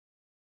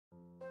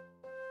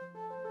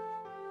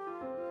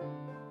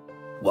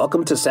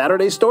Welcome to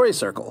Saturday Story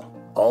Circle,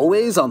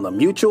 always on the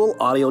Mutual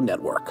Audio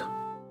Network.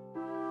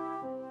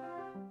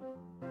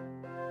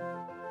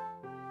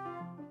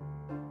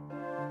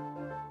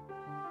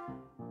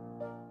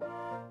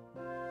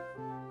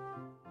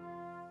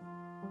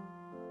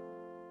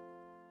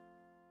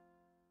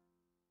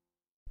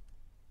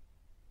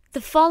 The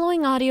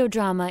following audio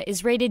drama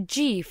is rated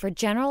G for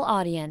general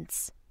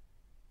audience.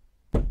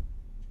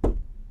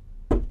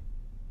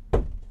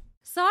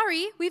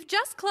 Sorry, we've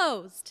just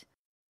closed.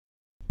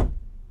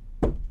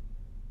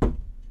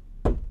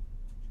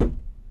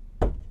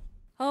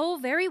 Oh,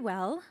 very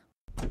well.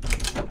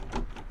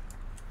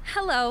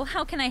 Hello,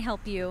 how can I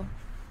help you?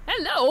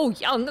 Hello,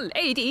 young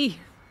lady.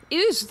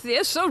 Is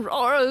this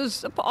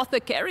Aurora's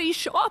Apothecary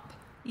Shop?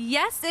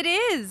 Yes, it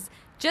is.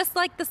 Just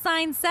like the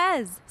sign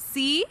says.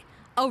 See?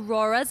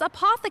 Aurora's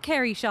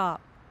Apothecary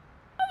Shop.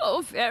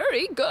 Oh,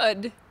 very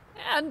good.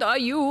 And are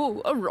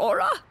you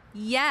Aurora?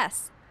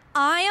 Yes,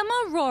 I am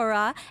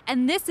Aurora,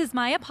 and this is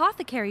my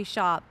apothecary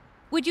shop.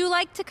 Would you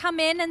like to come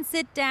in and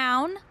sit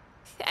down?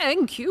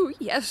 Thank you,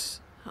 yes.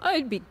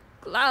 I'd be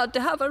glad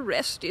to have a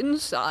rest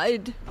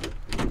inside.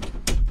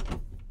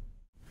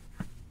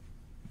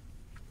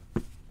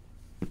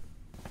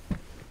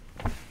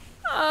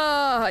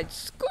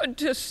 It's good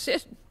to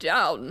sit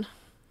down.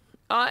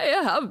 I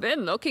have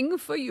been looking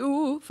for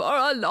you for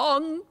a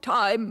long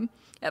time,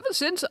 ever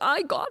since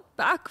I got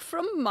back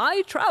from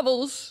my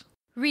travels.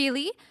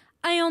 Really?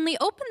 I only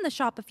opened the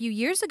shop a few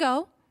years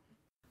ago.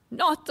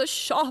 Not the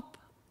shop.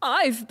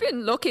 I've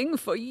been looking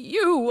for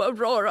you,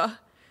 Aurora.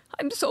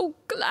 I'm so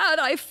glad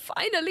I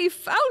finally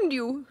found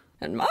you.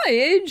 At my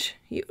age,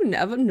 you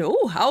never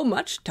know how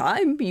much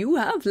time you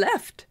have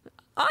left.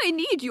 I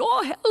need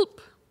your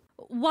help.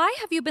 Why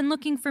have you been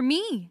looking for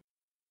me?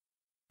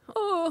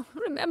 Oh,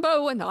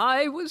 remember when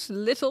I was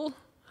little?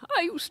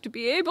 I used to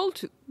be able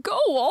to go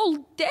all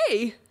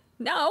day.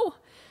 Now,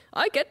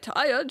 I get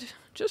tired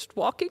just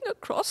walking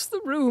across the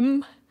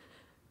room.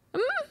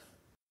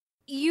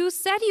 You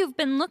said you've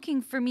been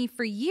looking for me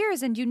for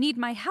years and you need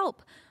my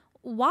help.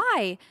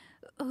 Why?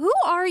 Who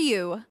are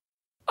you?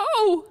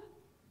 Oh,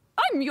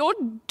 I'm your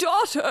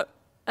daughter,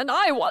 and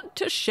I want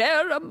to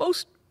share a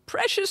most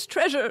precious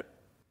treasure.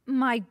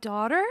 My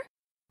daughter?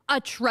 A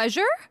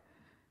treasure?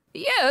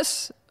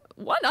 Yes,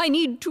 one I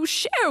need to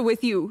share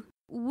with you.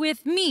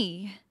 With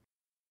me?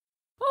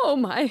 Oh,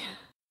 my.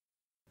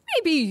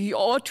 Maybe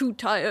you're too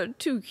tired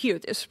to hear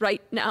this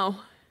right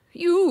now.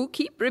 You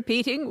keep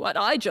repeating what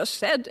I just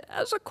said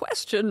as a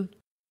question.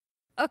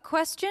 A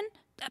question?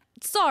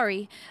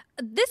 Sorry,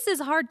 this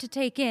is hard to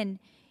take in.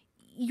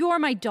 You're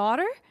my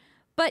daughter,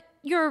 but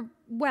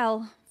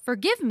well,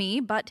 forgive me,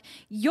 but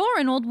you're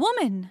an old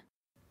woman.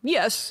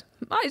 Yes,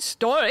 my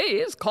story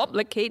is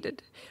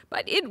complicated,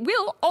 but it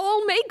will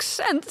all make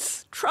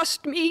sense.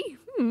 Trust me,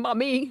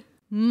 Mummy.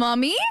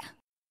 Mummy?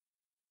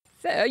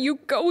 There you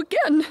go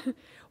again.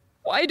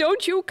 Why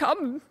don't you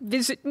come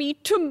visit me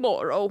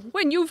tomorrow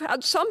when you've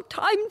had some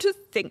time to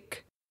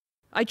think?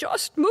 I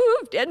just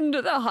moved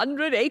into the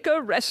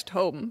 100-acre rest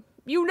home.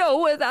 You know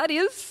where that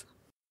is?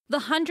 The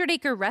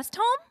 100-acre rest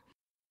home?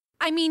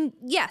 I mean,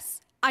 yes,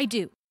 I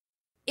do.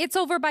 It's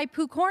over by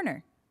Pooh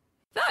Corner.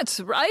 That's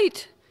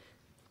right.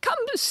 Come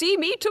to see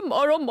me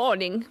tomorrow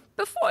morning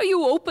before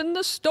you open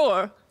the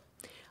store.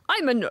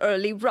 I'm an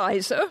early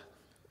riser.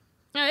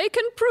 I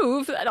can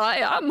prove that I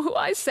am who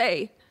I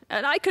say,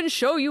 and I can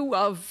show you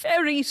a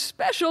very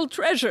special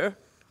treasure.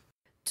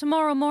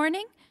 Tomorrow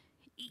morning?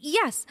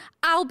 Yes,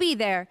 I'll be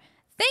there.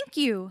 Thank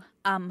you,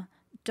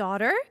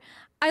 daughter.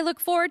 I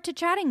look forward to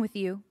chatting with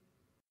you.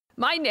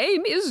 My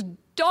name is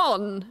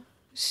Dawn.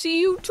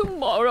 See you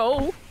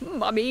tomorrow,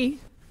 Mummy.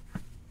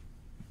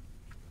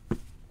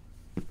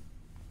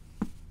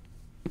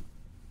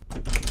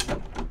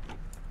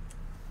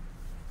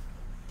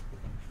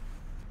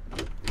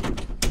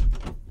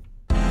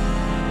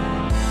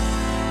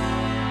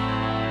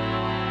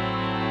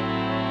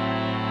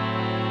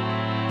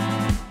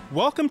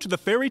 Welcome to the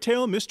Fairy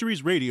Tale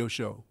Mysteries Radio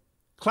Show.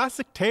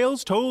 Classic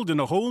tales told in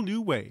a whole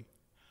new way.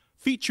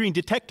 Featuring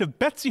Detective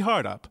Betsy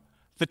Hardup,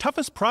 the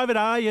toughest private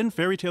eye in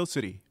Fairy Tale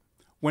City.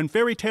 When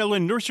fairy tale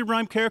and nursery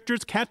rhyme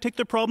characters can't take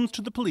their problems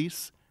to the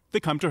police, they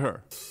come to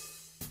her.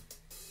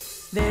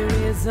 There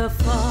is a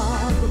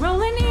fog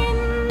rolling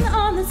in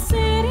on the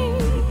city.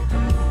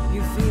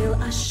 You feel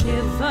a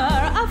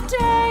shiver of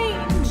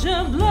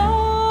danger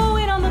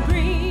blowing on the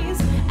breeze.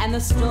 And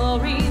the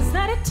stories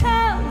that it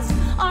tells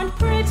aren't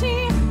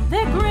pretty,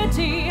 they're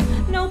gritty.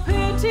 No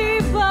pity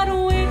but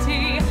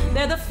witty.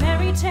 They're the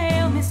fairy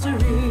tale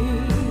mysteries.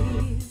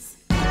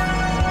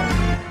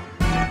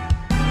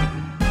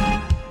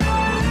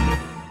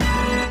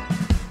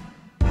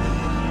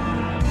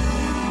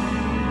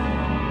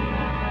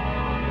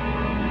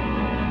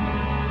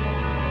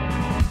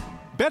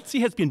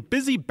 Betsy has been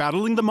busy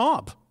battling the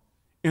mob.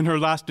 In her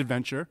last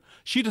adventure,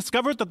 she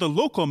discovered that the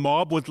local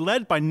mob was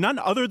led by none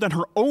other than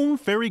her own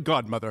fairy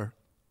godmother.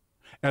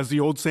 As the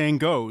old saying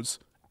goes,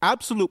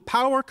 absolute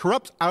power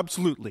corrupts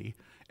absolutely,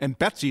 and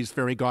Betsy's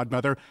fairy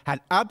godmother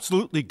had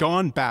absolutely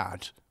gone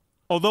bad.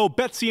 Although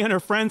Betsy and her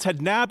friends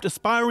had nabbed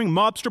aspiring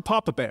mobster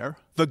Papa Bear,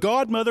 the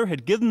godmother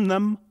had given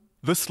them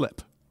the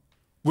slip.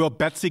 Will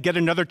Betsy get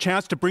another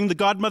chance to bring the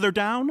godmother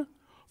down?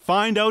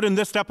 Find out in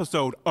this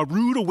episode, A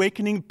Rude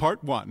Awakening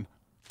Part 1.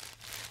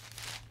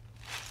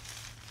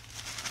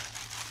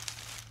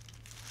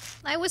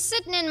 I was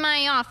sitting in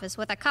my office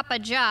with a cup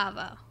of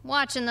java,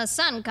 watching the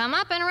sun come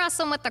up and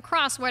wrestling with the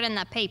crossword in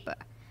the paper.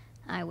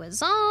 I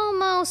was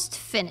almost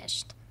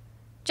finished.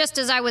 Just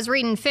as I was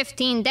reading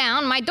 15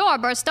 down, my door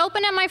burst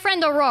open and my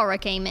friend Aurora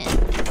came in,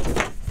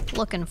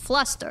 looking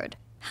flustered.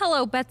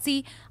 Hello,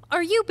 Betsy.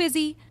 Are you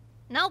busy?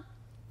 Nope.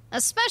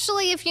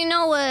 Especially if you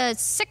know a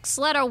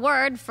 6-letter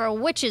word for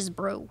witch's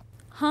brew.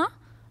 Huh?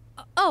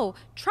 Oh,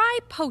 try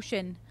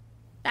potion.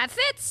 That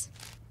fits.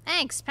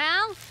 Thanks,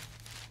 pal.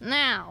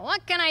 Now,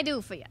 what can I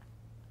do for you?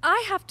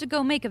 I have to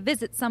go make a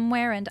visit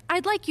somewhere, and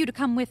I'd like you to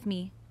come with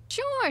me.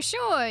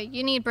 Sure.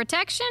 You need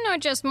protection or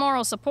just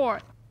moral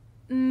support?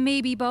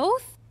 Maybe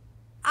both?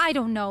 I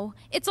don't know.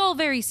 It's all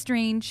very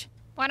strange.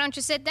 Why don't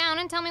you sit down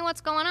and tell me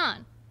what's going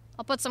on?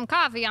 I'll put some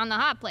coffee on the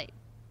hot plate.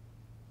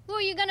 Who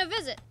are you gonna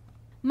visit?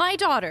 My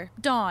daughter,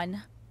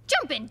 Dawn.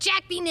 Jump in,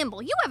 Jack, be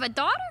nimble. You have a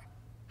daughter?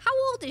 How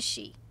old is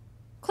she?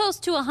 Close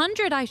to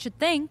 100, I should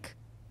think.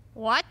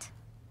 What?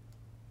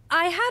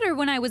 I had her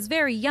when I was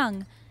very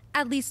young.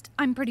 At least,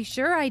 I'm pretty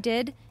sure I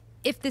did,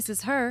 if this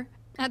is her.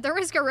 At the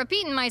risk of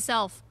repeating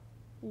myself,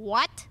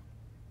 what?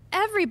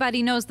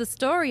 Everybody knows the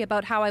story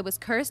about how I was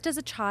cursed as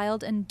a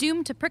child and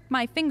doomed to prick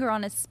my finger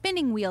on a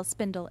spinning wheel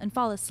spindle and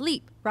fall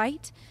asleep,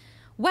 right?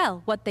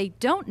 Well, what they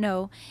don't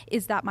know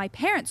is that my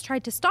parents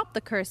tried to stop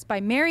the curse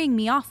by marrying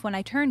me off when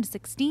I turned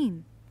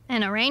 16.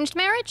 An arranged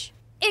marriage?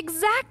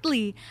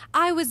 Exactly!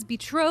 I was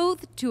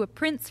betrothed to a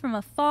prince from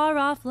a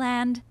far-off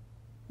land.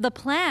 The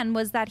plan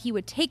was that he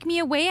would take me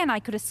away and I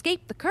could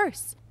escape the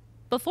curse.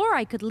 Before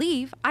I could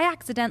leave, I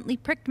accidentally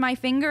pricked my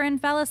finger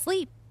and fell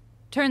asleep.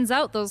 Turns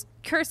out those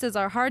curses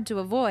are hard to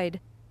avoid.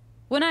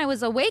 When I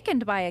was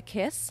awakened by a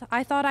kiss,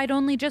 I thought I'd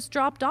only just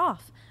dropped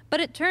off, but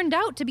it turned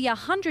out to be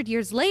 100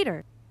 years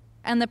later.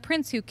 And the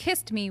prince who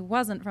kissed me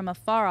wasn't from a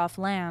far-off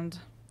land.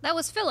 That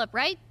was Philip,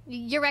 right?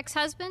 Your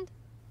ex-husband?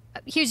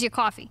 Here's your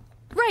coffee.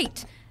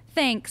 Right.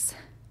 Thanks.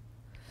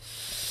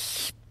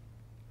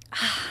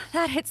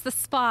 That hits the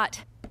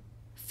spot.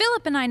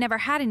 Philip and I never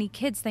had any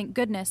kids, thank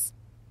goodness.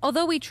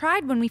 Although we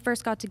tried when we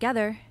first got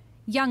together.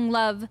 Young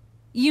love.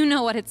 You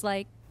know what it's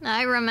like.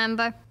 I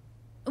remember.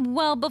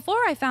 Well, before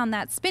I found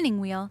that spinning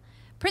wheel,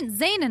 Prince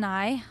Zane and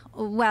I,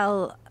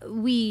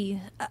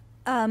 we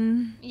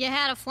You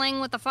had a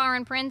fling with the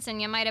foreign prince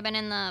and you might have been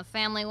in the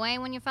family way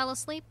when you fell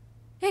asleep?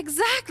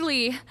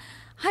 Exactly!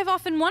 I've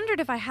often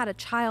wondered if I had a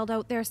child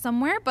out there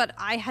somewhere, but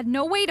I had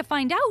no way to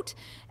find out.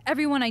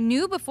 Everyone I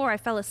knew before I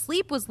fell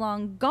asleep was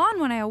long gone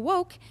when I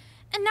awoke,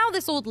 and now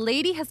this old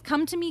lady has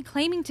come to me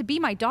claiming to be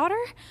my daughter?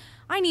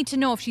 I need to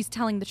know if she's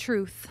telling the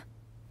truth.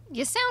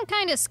 You sound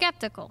kind of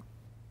skeptical.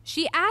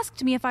 She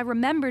asked me if I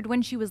remembered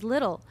when she was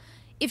little.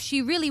 If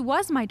she really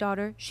was my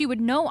daughter, she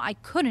would know I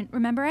couldn't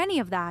remember any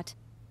of that.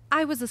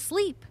 I was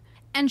asleep,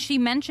 and she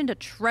mentioned a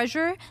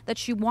treasure that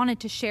she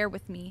wanted to share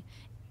with me.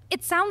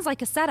 It sounds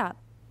like a setup.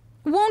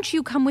 Won't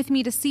you come with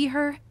me to see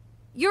her?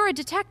 You're a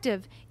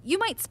detective. You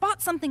might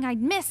spot something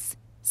I'd miss.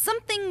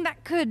 Something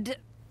that could...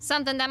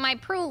 Something that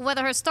might prove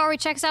whether her story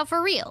checks out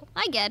for real.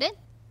 I get it.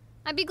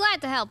 I'd be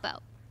glad to help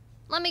out.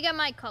 Let me get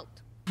my coat.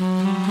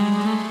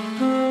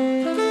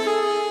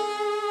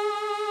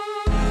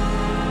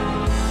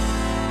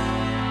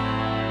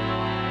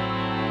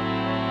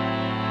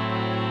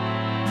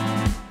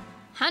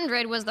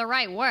 "100" was the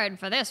right word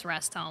for this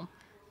rest home,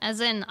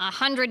 as in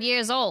 100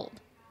 years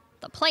old.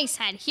 The place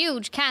had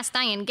huge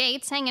cast-iron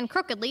gates hanging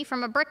crookedly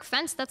from a brick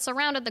fence that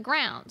surrounded the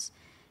grounds.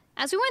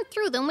 As we went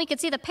through them, we could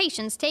see the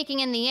patients taking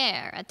in the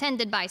air,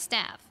 attended by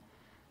staff.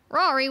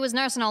 Rory was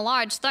nursing a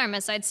large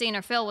thermos I'd seen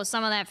her fill with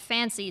some of that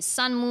fancy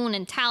Sun, Moon,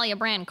 and Talia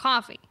brand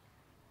coffee.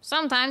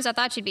 Sometimes I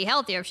thought she'd be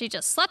healthier if she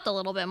just slept a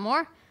little bit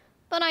more,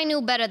 but I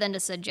knew better than to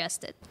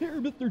suggest it. Here,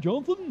 Mr.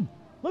 Johnson,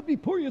 let me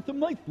pour you some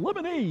nice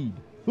lemonade.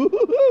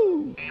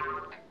 Woo-hoo-hoo!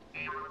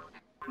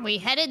 We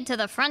headed to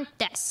the front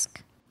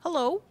desk.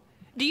 Hello?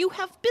 Do you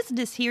have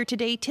business here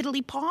today,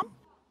 Tiddly-Palm?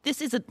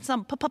 This isn't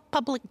some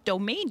public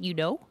domain, you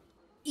know.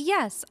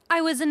 Yes,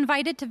 I was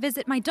invited to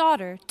visit my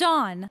daughter,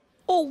 Dawn.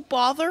 Oh,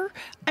 bother.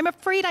 I'm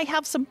afraid I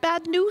have some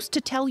bad news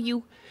to tell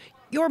you.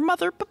 Your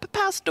mother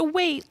passed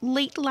away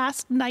late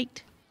last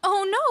night.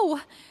 Oh,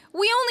 no!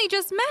 We only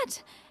just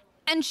met!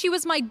 And she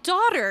was my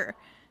daughter!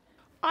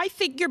 I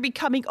think you're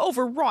becoming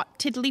overwrought,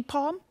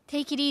 Tiddly-Palm.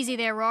 Take it easy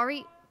there,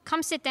 Rory.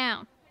 Come sit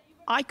down.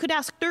 I could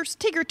ask Nurse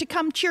Tigger to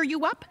come cheer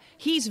you up.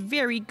 He's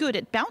very good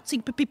at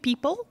bouncing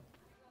people.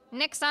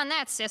 Nix on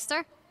that,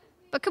 sister.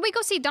 But could we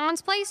go see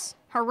Dawn's place?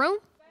 Her room?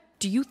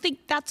 Do you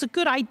think that's a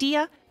good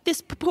idea?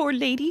 This poor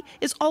lady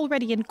is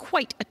already in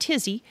quite a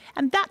tizzy,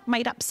 and that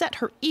might upset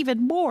her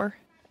even more.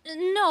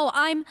 No,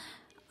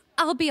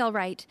 I'll be all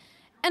right.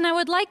 And I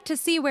would like to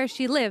see where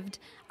she lived.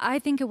 I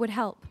think it would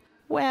help.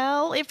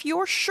 Well, if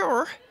you're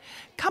sure,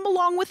 come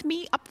along with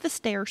me up the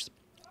stairs.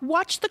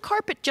 Watch the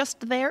carpet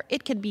just there.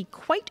 It can be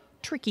quite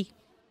tricky.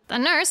 The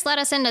nurse let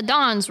us into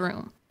Dawn's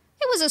room.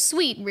 It was a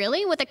suite,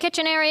 really, with a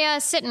kitchen area, a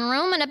sitting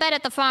room, and a bed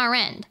at the far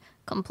end,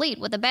 complete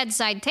with a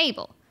bedside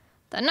table.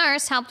 The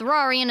nurse helped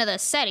Rory into the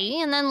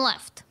settee and then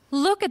left.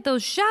 Look at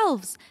those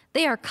shelves.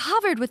 They are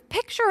covered with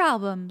picture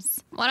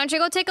albums. Why don't you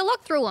go take a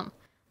look through them?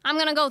 I'm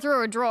gonna go through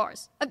her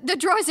drawers. The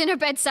drawers in her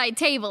bedside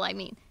table, I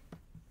mean.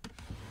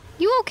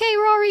 You okay,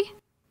 Rory?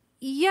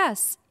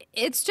 Yes,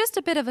 it's just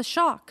a bit of a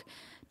shock.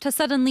 To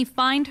suddenly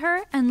find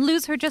her and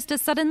lose her just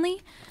as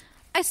suddenly.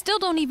 I still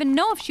don't even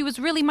know if she was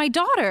really my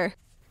daughter.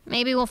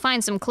 Maybe we'll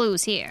find some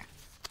clues here.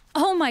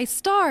 Oh, my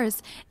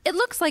stars. It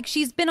looks like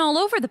she's been all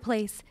over the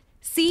place.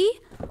 See?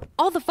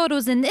 All the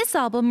photos in this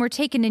album were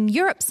taken in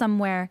Europe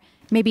somewhere.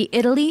 Maybe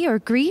Italy or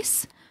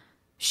Greece.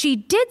 She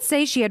did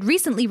say she had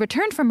recently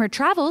returned from her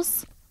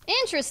travels.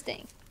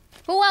 Interesting.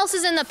 Who else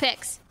is in the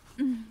pics?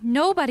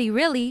 Nobody,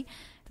 really.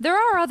 There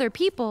are other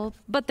people,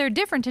 but they're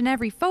different in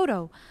every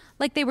photo,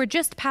 like they were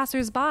just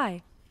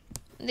passers-by.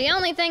 The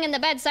only thing in the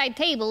bedside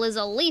table is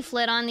a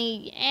leaflet on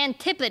the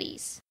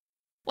Antipodes.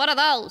 What are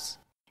those?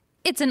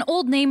 It's an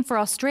old name for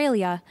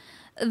Australia.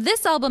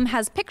 This album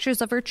has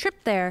pictures of her trip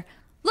there.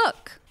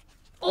 Look.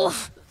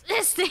 Oof,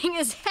 this thing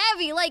is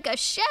heavy like a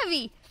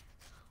Chevy.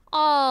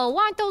 Oh,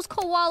 aren't those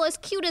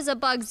koalas cute as a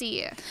bug's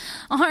ear?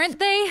 Aren't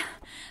they?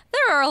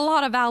 There are a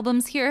lot of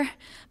albums here,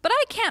 but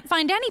I can't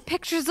find any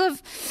pictures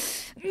of...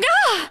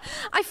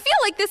 I feel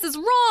like this is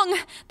wrong,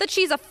 that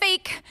she's a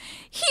fake.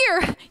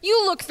 Here,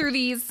 you look through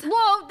these.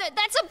 Whoa,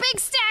 that's a big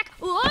stack.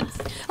 Whoops.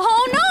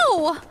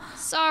 Oh, no!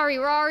 Sorry,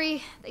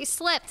 Rory. They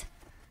slipped.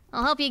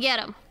 I'll help you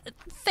get them.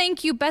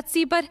 Thank you,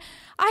 Betsy, but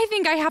I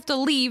think I have to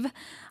leave.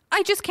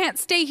 I just can't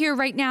stay here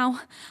right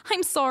now.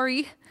 I'm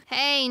sorry.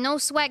 Hey, no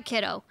sweat,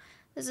 kiddo.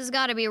 This has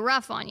got to be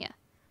rough on you.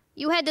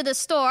 You head to the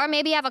store,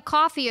 maybe have a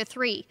coffee or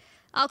 3.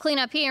 I'll clean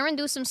up here and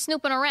do some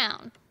snooping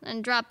around,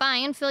 then drop by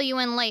and fill you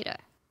in later.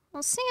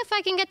 We'll see if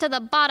I can get to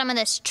the bottom of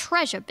this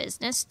treasure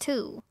business,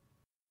 too.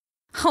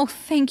 Oh,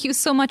 thank you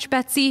so much,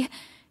 Betsy.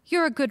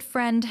 You're a good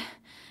friend.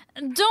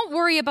 Don't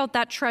worry about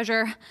that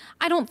treasure.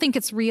 I don't think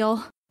it's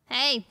real.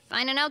 Hey,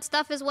 finding out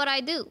stuff is what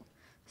I do.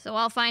 So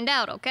I'll find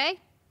out, okay?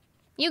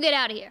 You get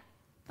out of here.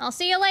 I'll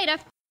see you later.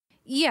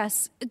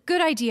 Yes,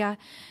 good idea.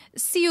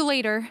 See you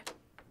later.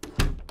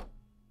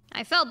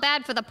 I felt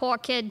bad for the poor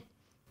kid.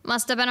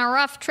 Must have been a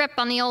rough trip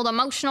on the old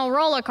emotional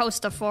roller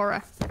coaster for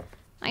her.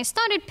 I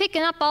started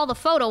picking up all the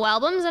photo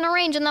albums and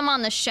arranging them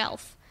on the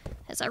shelf.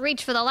 As I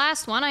reached for the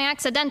last one, I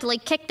accidentally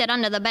kicked it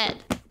under the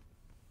bed.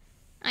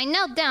 I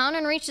knelt down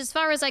and reached as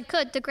far as I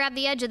could to grab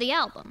the edge of the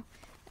album.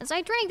 As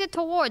I dragged it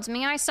towards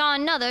me, I saw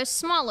another,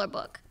 smaller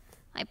book.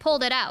 I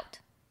pulled it out.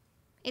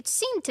 It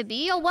seemed to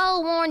be a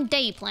well-worn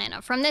day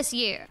planner from this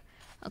year.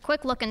 A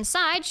quick look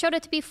inside showed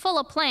it to be full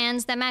of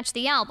plans that matched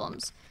the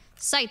albums,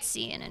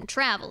 sightseeing and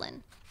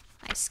traveling.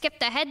 I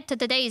skipped ahead to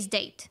today's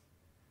date.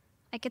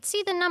 I could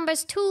see the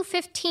numbers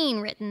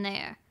 2:15 written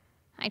there.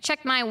 I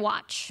checked my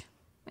watch.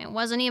 It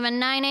wasn't even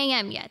 9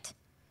 a.m. yet.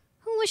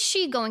 Who was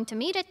she going to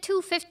meet at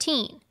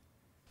 2:15?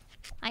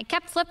 I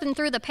kept flipping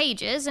through the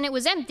pages, and it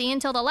was empty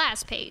until the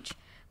last page,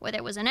 where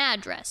there was an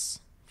address.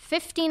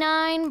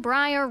 59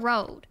 Briar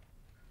Road.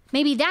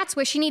 Maybe that's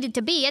where she needed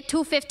to be at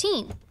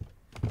 2:15.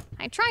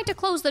 I tried to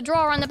close the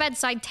drawer on the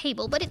bedside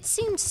table, but it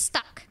seemed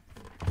stuck.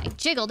 I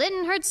jiggled it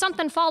and heard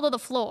something fall to the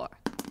floor.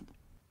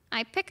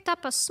 I picked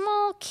up a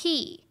small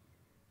key.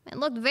 It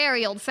looked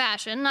very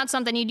old-fashioned, not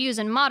something you'd use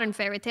in modern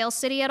fairy tale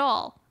city at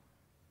all.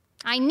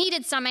 I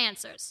needed some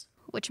answers,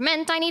 which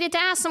meant I needed to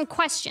ask some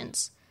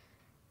questions.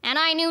 And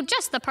I knew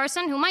just the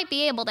person who might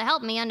be able to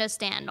help me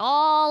understand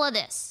all of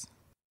this.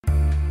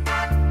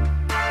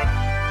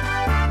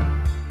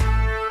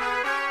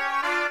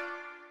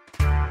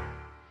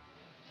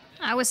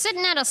 I was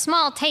sitting at a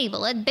small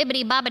table at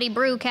Bibbidi Bobbidi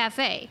Brew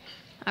Cafe.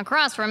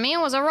 Across from me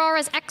was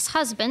Aurora's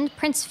ex-husband,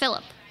 Prince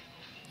Philip.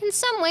 In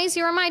some ways,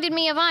 he reminded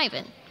me of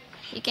Ivan.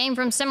 He came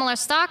from similar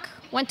stock,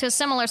 went to a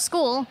similar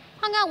school,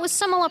 hung out with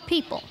similar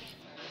people.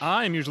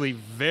 I'm usually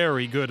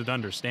very good at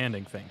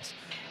understanding things.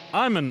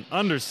 I'm an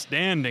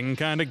understanding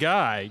kind of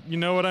guy, you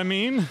know what I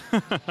mean?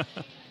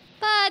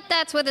 But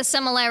that's where the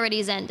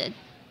similarities ended.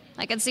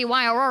 I could see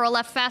why Aurora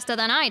left faster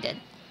than I did.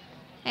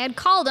 I had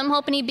called him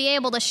hoping he'd be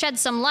able to shed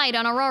some light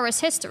on Aurora's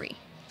history.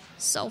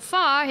 So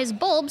far, his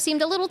bulb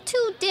seemed a little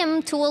too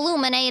dim to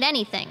illuminate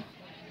anything.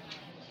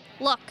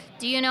 Look,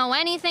 do you know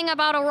anything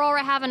about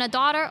Aurora having a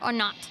daughter or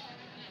not?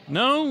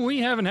 No, we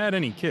haven't had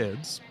any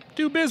kids.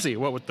 Too busy,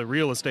 what with the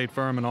real estate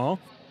firm and all.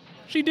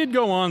 She did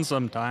go on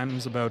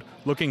sometimes about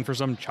looking for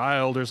some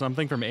child or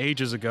something from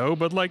ages ago,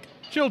 but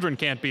children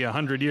can't be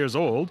 100 years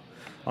old.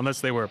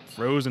 Unless they were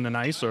frozen in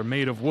ice or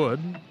made of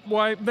wood.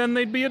 Why, then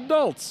they'd be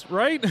adults,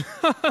 right?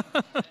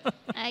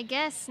 I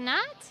guess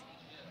not.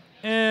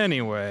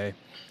 Anyway,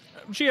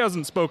 she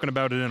hasn't spoken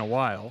about it in a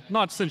while.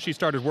 Not since she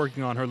started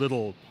working on her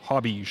little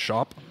hobby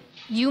shop.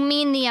 You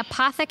mean the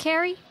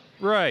apothecary?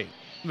 Right,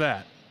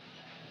 that.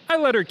 I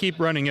let her keep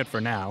running it for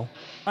now.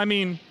 I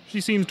mean,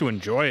 she seems to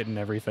enjoy it and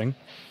everything.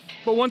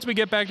 But once we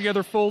get back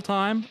together full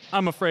time,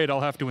 I'm afraid I'll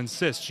have to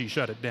insist she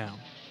shut it down.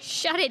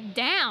 Shut it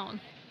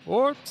down?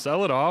 Or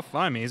sell it off,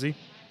 I'm easy.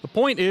 The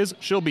point is,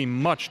 she'll be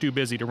much too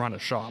busy to run a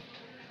shop.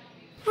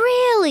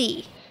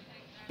 Really?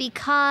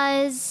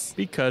 Because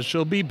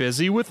she'll be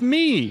busy with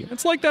me.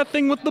 It's like that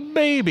thing with the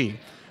baby.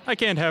 I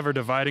can't have her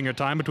dividing her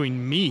time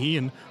between me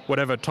and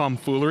whatever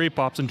tomfoolery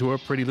pops into her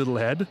pretty little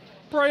head.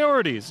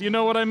 Priorities, you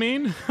know what I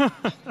mean?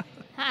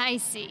 I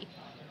see.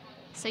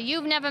 So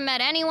you've never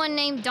met anyone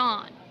named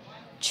Dawn,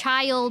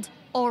 child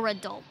or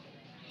adult?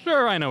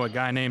 Sure, I know a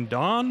guy named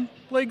Don.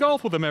 Play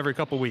golf with him every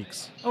couple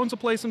weeks. Owns a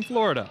place in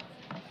Florida.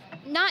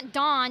 Not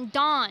Dawn,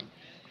 Dawn.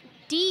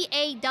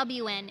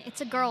 D-A-W-N.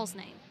 It's a girl's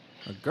name.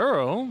 A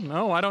girl?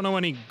 No, I don't know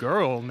any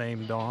girl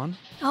named Dawn.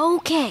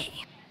 Okay.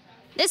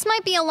 This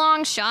might be a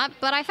long shot,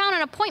 but I found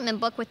an appointment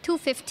book with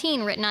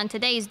 2:15 written on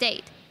today's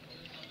date.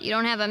 You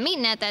don't have a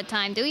meeting at that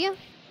time, do you?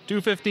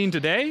 2:15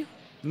 today?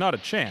 Not a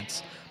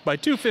chance. By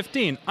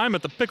 2:15, I'm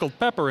at the Pickled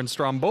Pepper in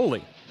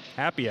Stromboli.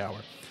 Happy hour.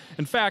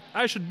 In fact,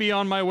 I should be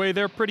on my way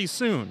there pretty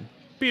soon.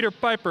 Peter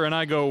Piper and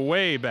I go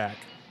way back.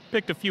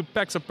 Picked a few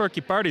pecks of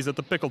perky parties at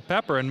the Pickled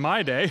Pepper in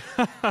my day.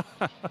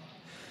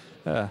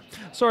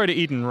 Sorry to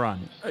eat and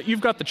run.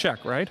 You've got the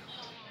check, right?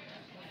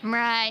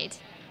 Right.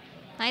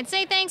 I'd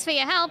say thanks for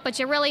your help, but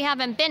you really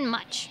haven't been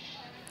much.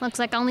 Looks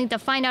like I'll need to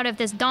find out if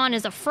this Dawn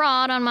is a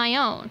fraud on my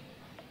own.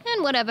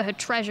 And whatever her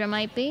treasure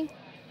might be.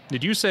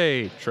 Did you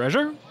say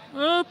treasure?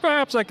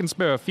 Perhaps I can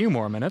spare a few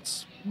more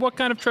minutes. What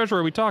kind of treasure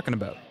are we talking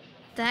about?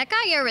 That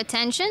got your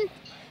attention.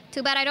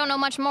 Too bad I don't know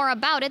much more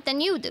about it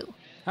than you do.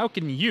 How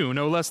can you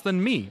know less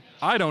than me?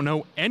 I don't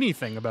know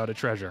anything about a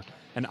treasure,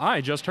 and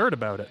I just heard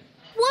about it.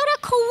 What a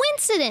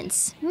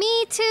coincidence!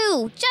 Me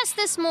too, just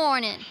this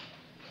morning.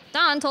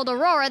 Dawn told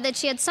Aurora that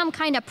she had some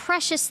kind of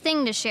precious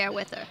thing to share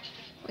with her.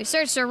 We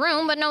searched her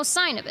room, but no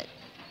sign of it.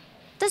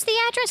 Does the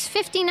address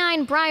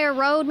 59 Briar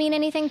Road mean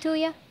anything to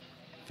you?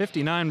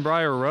 59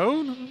 Briar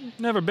Road?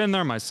 Never been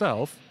there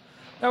myself.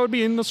 That would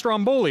be in the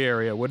Stromboli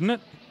area, wouldn't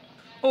it?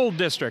 Old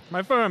district.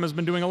 My firm has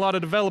been doing a lot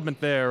of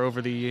development there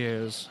over the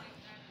years.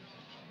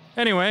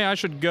 Anyway, I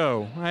should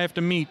go. I have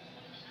to meet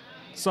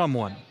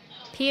someone.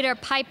 Peter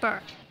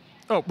Piper.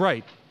 Oh,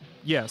 right.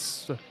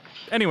 Yes.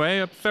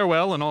 Anyway,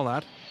 farewell and all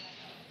that.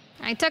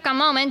 I took a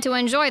moment to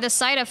enjoy the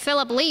sight of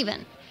Philip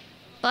leaving.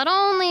 But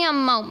only a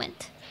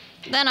moment.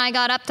 Then I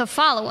got up to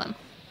follow him.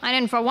 I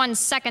didn't for one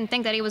second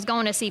think that he was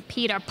going to see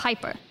Peter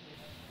Piper.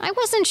 I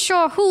wasn't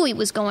sure who he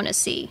was going to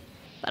see,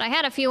 but I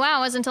had a few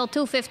hours until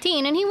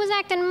 2:15 and he was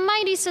acting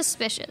mighty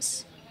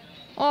suspicious.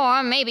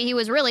 Or maybe he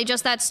was really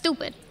just that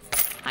stupid.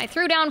 I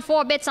threw down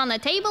 4 bits on the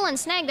table and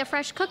snagged a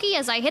fresh cookie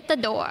as I hit the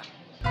door.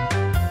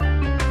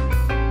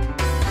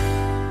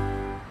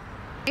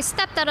 I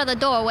stepped out of the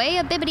doorway,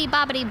 a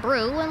bibbidi-bobbidi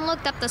brew, and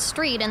looked up the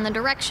street in the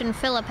direction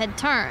Philip had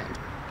turned.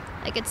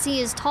 I could see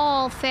his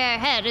tall, fair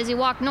head as he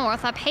walked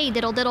north up Hey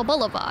Diddle Diddle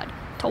Boulevard,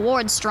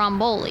 towards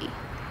Stromboli.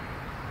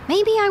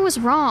 Maybe I was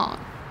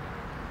wrong.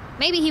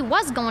 Maybe he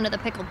was going to the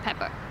Pickled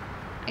Pepper.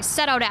 I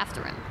set out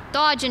after him,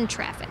 dodging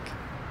traffic.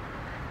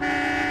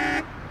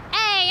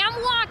 Hey,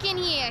 I'm walking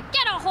here!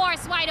 Get a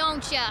horse, why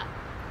don't ya?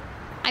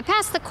 I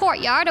passed the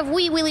courtyard of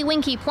Wee Willie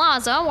Winky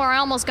Plaza, where I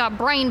almost got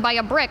brained by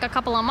a brick a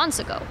couple of months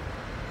ago.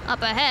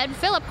 Up ahead,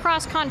 Philip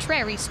crossed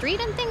Contrary Street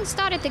and things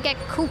started to get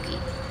kooky.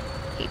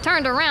 He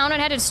turned around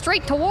and headed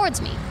straight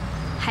towards me.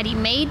 Had he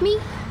made me?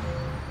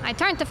 I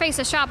turned to face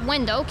a shop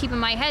window, keeping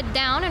my head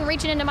down and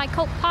reaching into my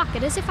coat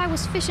pocket as if I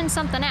was fishing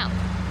something out.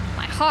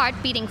 My heart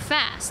beating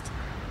fast.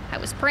 I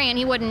was praying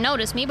he wouldn't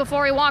notice me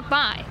before he walked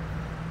by.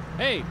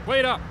 Hey,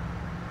 wait up!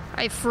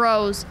 I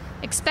froze,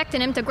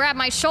 expecting him to grab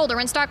my shoulder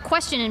and start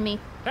questioning me.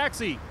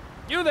 Taxi!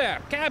 You there,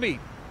 cabbie!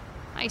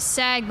 I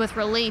sagged with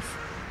relief.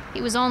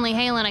 He was only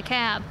hailing a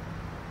cab.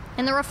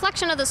 In the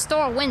reflection of the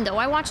store window,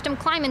 I watched him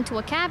climb into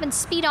a cab and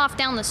speed off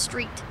down the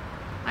street.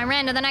 I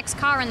ran to the next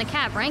car in the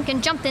cab rank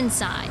and jumped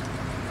inside.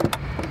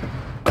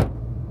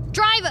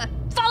 Driver,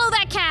 follow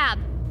that cab!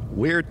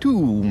 Where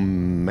to,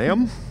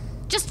 ma'am?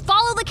 Just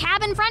follow the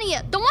cab in front of you,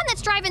 the one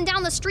that's driving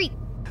down the street.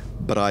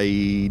 But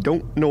I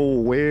don't know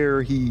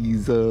where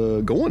he's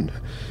going.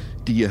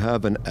 Do you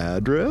have an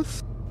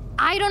address?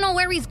 I don't know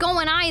where he's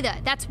going either.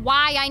 That's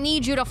why I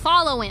need you to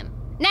follow him.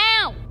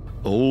 Now!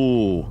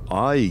 Oh,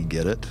 I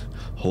get it.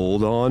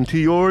 Hold on to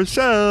your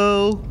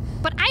shell.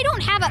 But I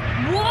don't have a...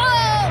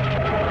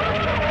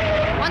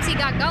 Whoa! Once he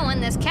got going,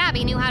 this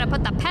cabbie knew how to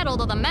put the pedal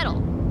to the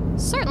metal.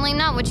 Certainly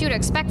not what you'd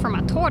expect from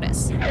a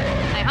tortoise.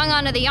 I hung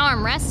onto the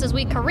armrests as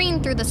we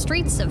careened through the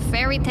streets of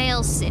Fairy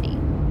Tale City.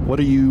 What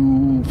are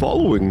you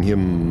following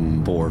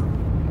him for?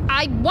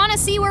 I want to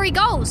see where he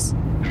goes.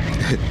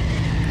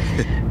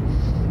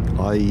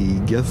 I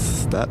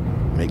guess that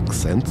makes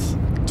sense.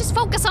 Just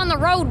focus on the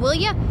road, will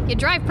you? You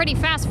drive pretty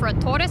fast for a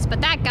tortoise,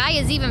 but that guy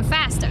is even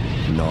faster.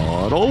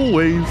 Not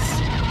always.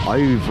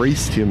 I've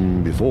raced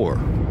him before.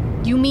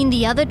 You mean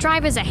the other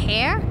driver's a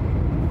hare?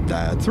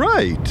 That's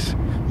right.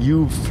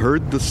 You've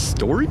heard the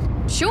story?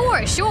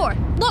 Sure.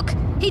 Look,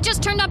 he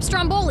just turned up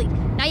Stromboli.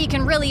 Now you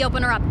can really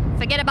open her up.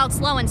 Forget about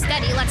slow and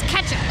steady. Let's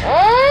catch her.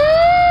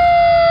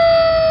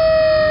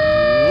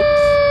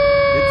 Whoops.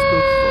 It's the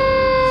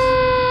fuzz.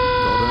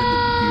 Gotta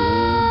hit the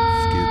old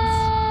skids.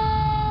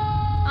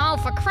 Oh,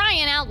 for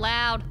crying out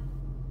loud.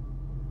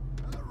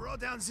 Roll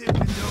down the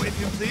window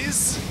if you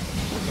please.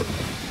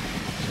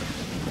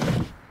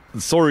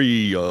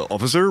 Sorry,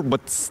 officer,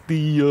 what's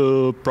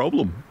the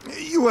problem?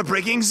 You are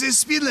breaking the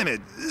speed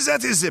limit.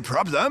 That is the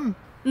problem.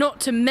 Not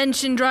to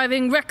mention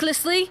driving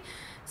recklessly.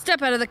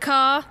 Step out of the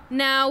car,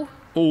 now.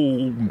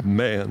 Oh,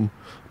 man,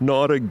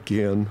 not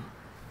again.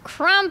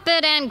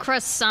 Crumpet and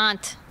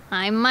croissant.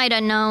 I might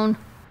have known.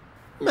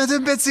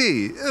 Madam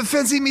Betsy,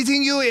 fancy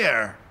meeting you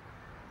here.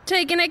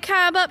 Taking a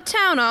cab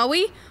uptown, are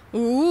we?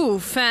 Ooh,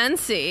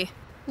 fancy.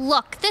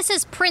 Look, this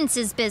is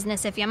Prince's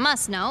business, if you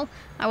must know.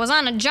 I was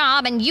on a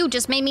job and you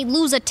just made me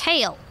lose a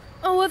tail.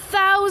 Oh,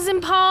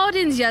 1,000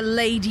 pardons, your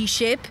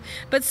ladyship,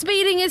 but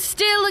speeding is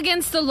still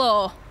against the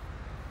law.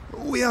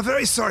 We are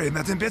very sorry,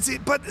 Madam Betsy,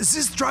 but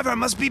this driver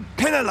must be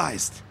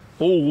penalized.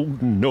 Oh,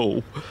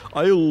 no.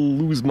 I'll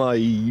lose my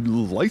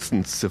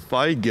license if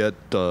I get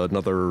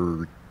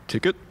another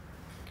ticket.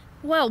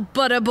 Well,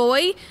 butter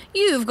boy,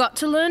 you've got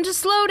to learn to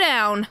slow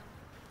down.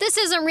 This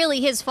isn't really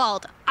his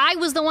fault. I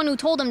was the one who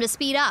told him to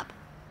speed up.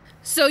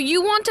 So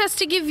you want us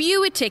to give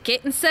you a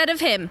ticket instead of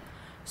him?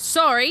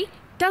 Sorry,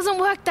 doesn't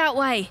work that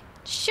way.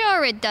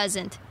 Sure it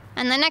doesn't.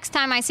 And the next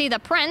time I see the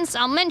prince,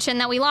 I'll mention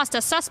that we lost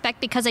a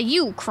suspect because of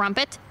you,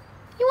 Crumpet.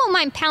 You won't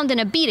mind pounding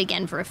a beat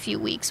again for a few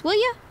weeks, will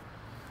you?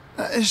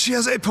 She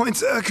has a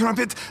point,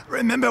 Crumpet.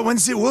 Remember when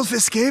the wolf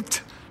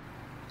escaped?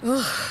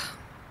 Ugh.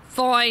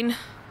 Fine.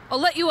 I'll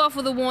let you off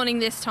with a warning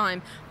this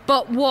time,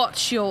 but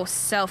watch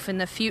yourself in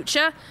the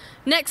future.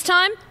 Next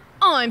time,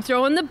 I'm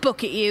throwing the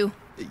book at you.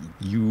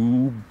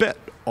 You bet,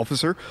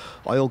 officer.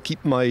 I'll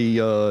keep my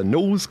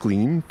nose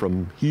clean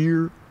from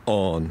here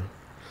on.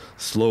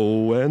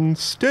 Slow and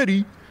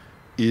steady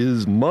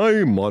is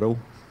my motto.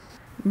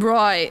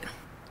 Right.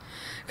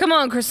 Come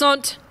on,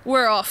 Croissant.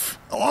 We're off.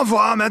 Au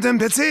revoir, Madame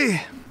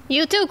Betsy.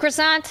 You too,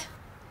 Croissant.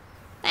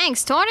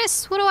 Thanks,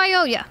 Tortoise. What do I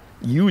owe you?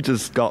 You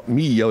just got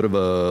me out of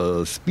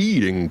a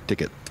speeding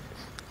ticket.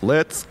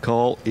 Let's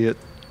call it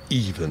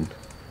even.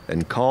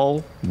 And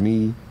call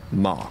me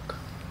Mock.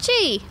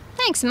 Gee,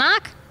 thanks,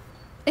 Mock.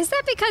 Is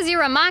that because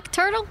you're a mock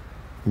turtle?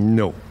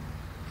 No.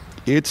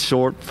 It's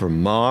short for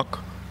Mock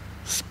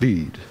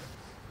Speed.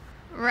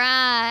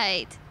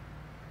 Right.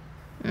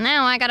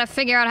 Now I gotta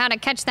figure out how to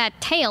catch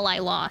that tail I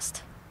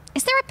lost.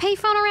 Is there a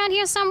payphone around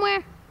here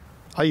somewhere?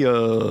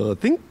 I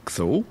think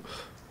so.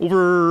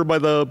 Over by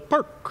the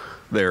park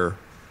there.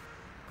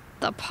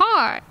 The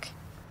park?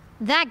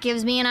 That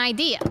gives me an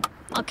idea.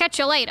 I'll catch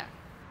you later.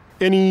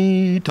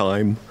 Any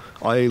time.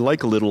 I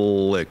like a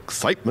little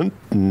excitement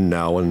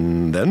now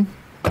and then.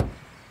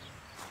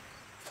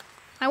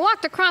 I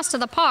walked across to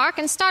the park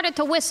and started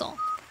to whistle.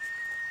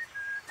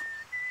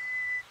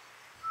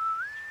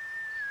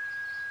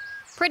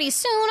 Pretty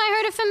soon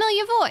I heard a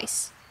familiar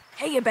voice.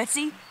 Hey,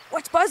 Betsy.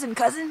 What's buzzing,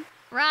 cousin?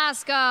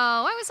 Roscoe,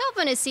 I was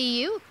hoping to see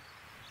you.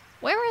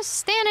 Where is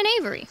Stan and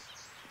Avery?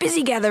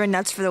 Busy gathering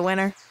nuts for the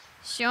winter.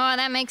 Sure,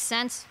 that makes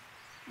sense.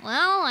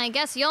 Well, I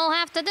guess you'll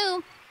have to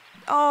do.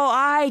 Oh,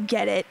 I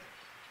get it.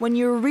 When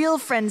your real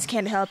friends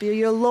can't help you,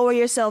 you'll lower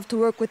yourself to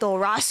work with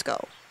old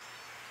Roscoe.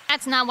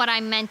 That's not what I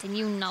meant, and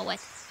you know it.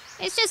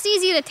 It's just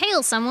easy to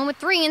tail someone with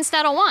 3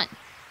 instead of 1.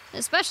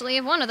 Especially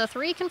if one of the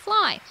 3 can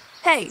fly.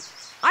 Hey,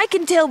 I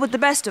can tail with the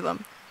best of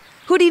them.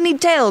 Who do you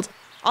need tailed?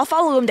 I'll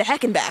follow him to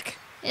heck and back.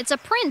 It's a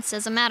prince,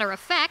 as a matter of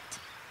fact.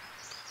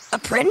 A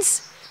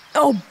prince?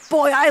 Oh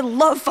boy, I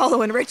love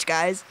following rich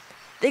guys.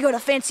 They go to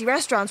fancy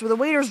restaurants where the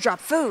waiters drop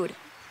food.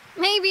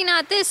 Maybe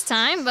not this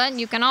time, but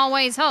you can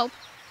always hope.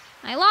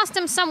 I lost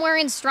him somewhere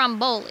in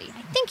Stromboli.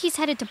 I think he's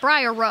headed to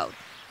Briar Road.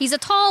 He's a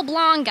tall,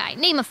 blonde guy,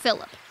 name of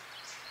Philip.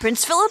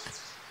 Prince Philip?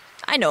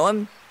 I know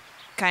him.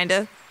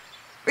 Kinda.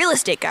 Real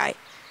estate guy.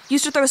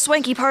 Used to throw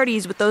swanky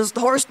parties with those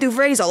horse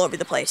douvres all over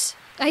the place.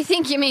 I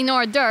think you mean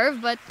hors d'oeuvre,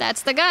 but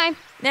that's the guy.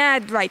 Nah,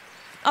 right.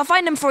 I'll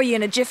find him for you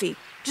in a jiffy.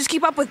 Just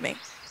keep up with me.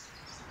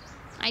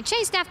 I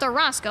chased after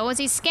Roscoe as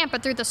he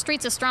scampered through the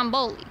streets of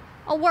Stromboli,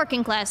 a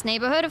working-class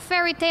neighborhood of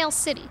Fairy Tale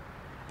City.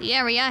 The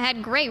area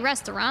had great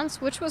restaurants,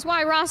 which was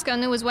why Roscoe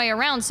knew his way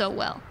around so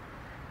well.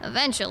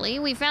 Eventually,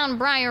 we found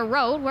Briar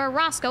Road, where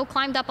Roscoe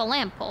climbed up a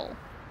lamp pole.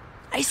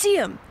 I see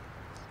him.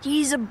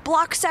 He's a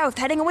block south,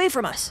 heading away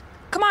from us.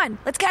 Come on,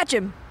 let's catch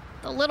him.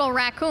 The little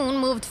raccoon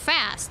moved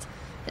fast.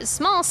 His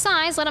small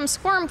size let him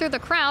squirm through the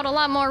crowd a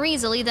lot more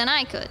easily than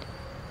I could.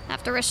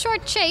 After a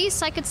short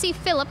chase, I could see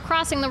Philip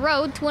crossing the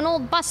road to an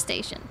old bus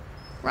station.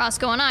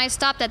 Roscoe and I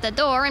stopped at the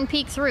door and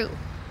peeked through.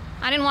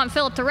 I didn't want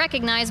Philip to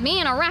recognize me,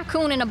 and a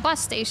raccoon in a bus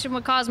station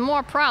would cause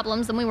more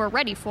problems than we were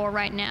ready for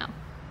right now.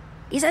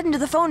 He's heading to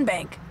the phone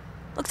bank.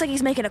 Looks like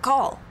he's making a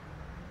call.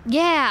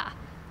 Yeah.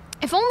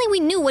 If only we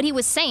knew what he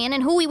was saying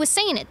and who he was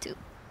saying it to.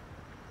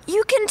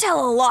 You can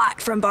tell a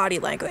lot from body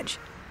language.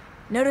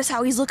 Notice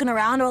how he's looking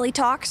around while he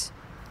talks?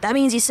 That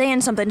means he's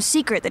saying something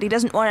secret that he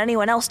doesn't want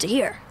anyone else to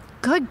hear.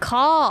 Good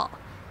call.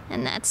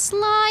 And that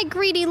sly,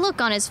 greedy look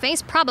on his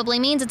face probably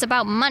means it's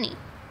about money.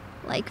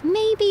 Like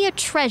maybe a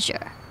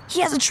treasure.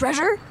 He has a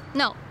treasure?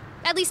 No,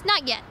 at least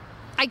not yet.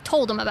 I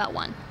told him about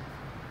one.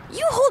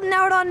 You holding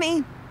out on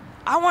me?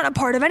 I want a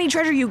part of any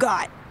treasure you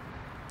got.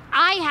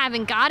 I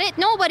haven't got it.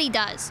 Nobody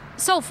does.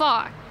 So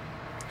far.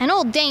 An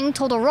old dame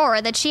told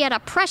Aurora that she had a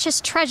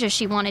precious treasure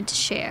she wanted to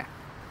share.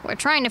 We're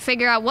trying to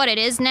figure out what it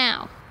is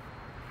now.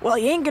 Well,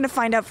 you ain't gonna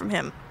find out from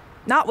him.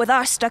 Not with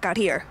us stuck out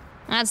here.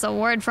 That's the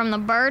word from the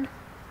bird.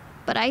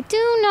 But I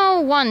do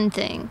know one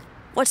thing.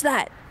 What's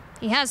that?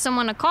 He has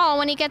someone to call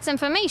when he gets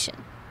information.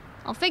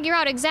 I'll figure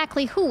out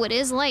exactly who it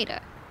is later.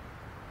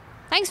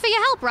 Thanks for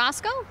your help,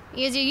 Roscoe.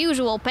 Here's your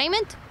usual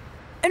payment.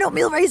 An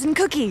oatmeal raisin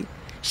cookie.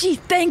 Gee,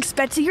 thanks,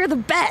 Betsy. You're the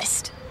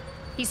best.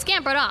 He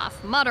scampered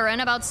off, muttering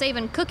about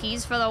saving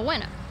cookies for the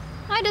winter.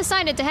 I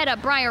decided to head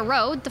up Briar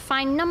Road to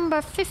find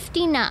number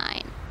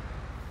 59.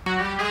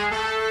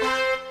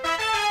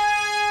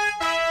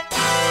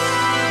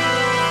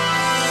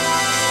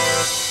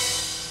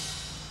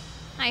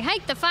 I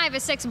hiked the 5 or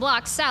 6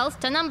 blocks south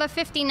to number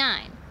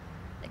 59.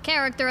 The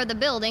character of the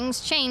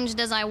buildings changed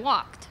as I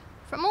walked,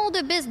 from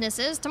older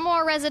businesses to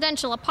more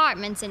residential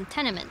apartments and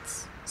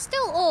tenements.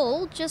 Still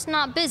old, just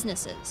not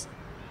businesses.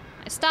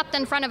 I stopped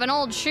in front of an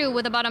old shoe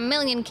with about 1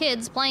 million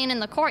kids playing in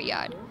the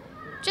courtyard.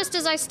 Just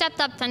as I stepped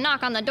up to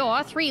knock on the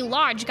door, 3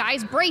 large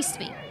guys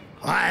braced me.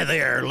 Hi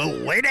there, little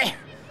lady.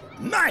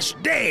 Nice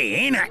day,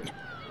 ain't it?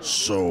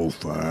 So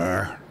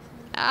far.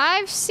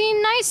 I've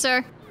seen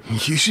nicer.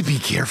 You should be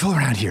careful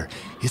around here.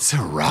 It's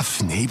a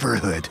rough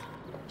neighborhood.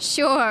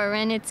 Sure,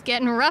 and it's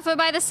getting rougher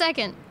by the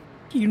second.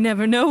 You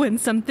never know when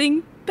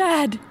something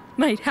bad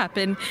might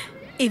happen,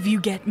 if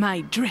you get my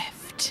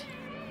drift.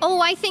 Oh,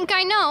 I think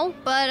I know,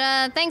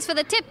 but thanks for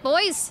the tip,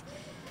 boys.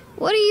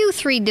 What are you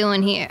 3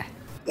 doing here?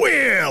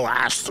 Well,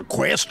 ask the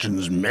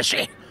questions,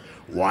 missy.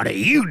 What are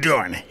you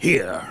doing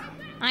here?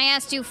 I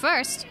asked you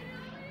first.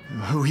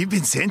 We've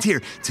been sent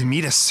here to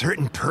meet a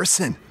certain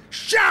person.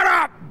 Shut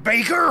up,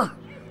 Baker!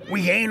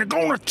 We ain't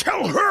gonna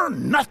tell her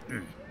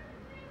nothing.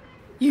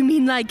 You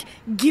mean like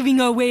giving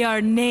away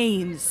our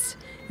names?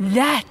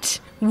 That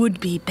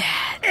would be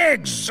bad.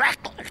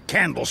 Exactly,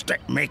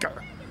 Candlestick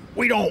Maker.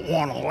 We don't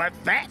want to let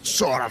that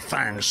sort of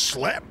thing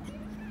slip.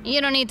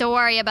 You don't need to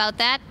worry about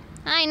that.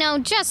 I know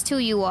just who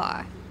you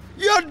are.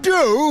 You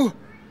do?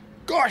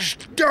 Gosh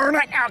darn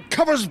it, our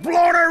cover's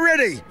blown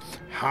already.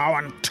 How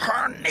in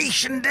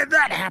tarnation did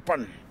that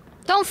happen?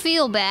 Don't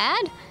feel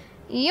bad.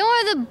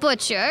 You're the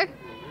butcher,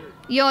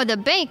 you're the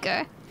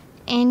baker,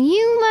 and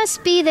you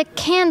must be the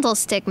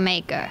candlestick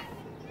maker.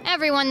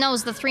 Everyone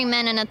knows the 3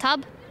 men in a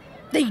tub.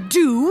 They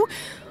do?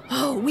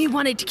 Oh, we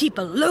wanted to keep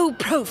a low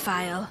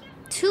profile.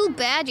 Too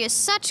bad you're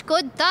such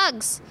good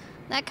thugs.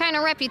 That kind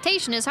of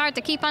reputation is hard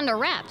to keep under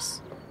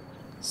wraps.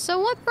 So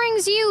what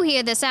brings you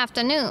here this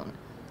afternoon?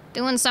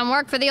 Doing some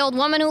work for the old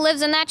woman who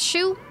lives in that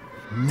shoe?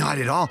 Not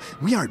at all.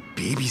 We aren't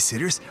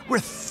babysitters. We're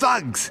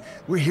thugs.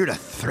 We're here to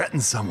threaten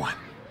someone.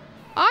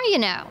 Are you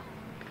now?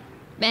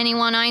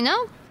 Anyone I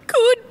know?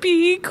 Could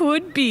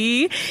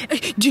be.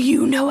 Do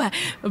you know a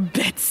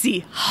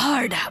Betsy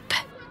Hardup?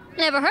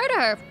 Never heard of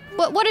her.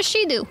 What does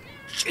she do?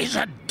 She's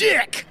a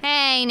dick!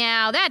 Hey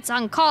now, that's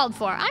uncalled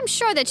for. I'm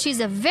sure that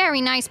she's a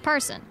very nice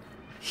person.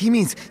 He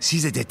means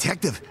she's a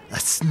detective, a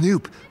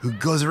snoop, who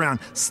goes around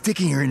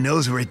sticking her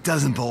nose where it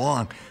doesn't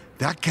belong.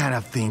 That kind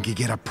of thing could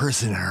get a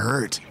person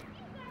hurt.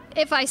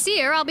 If I see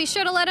her, I'll be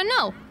sure to let her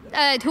know.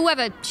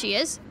 Whoever she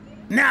is.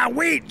 Now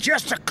wait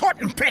just a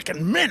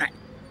cotton-picking minute.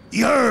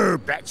 You're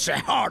Betsy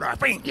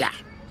Hardup, ain't ya?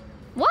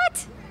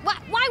 What?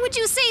 Why would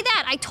you say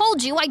that? I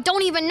told you I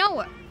don't even know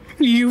her.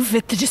 You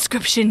fit the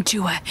description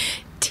to a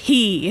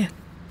T.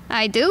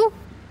 I do?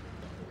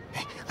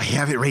 I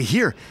have it right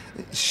here.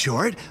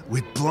 Short,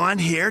 with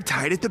blonde hair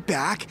tied at the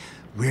back,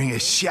 wearing a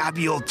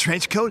shabby old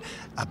trench coat,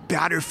 a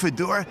battered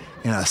fedora,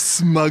 and a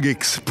smug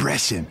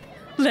expression.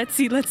 Let's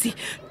see.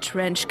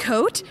 Trench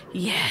coat?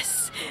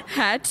 Yes.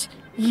 Hat?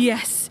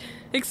 Yes.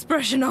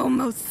 Expression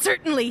almost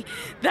certainly.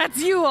 That's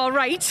you, all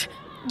right.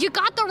 You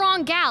got the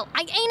wrong gal.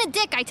 I ain't a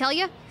dick, I tell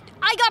you.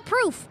 I got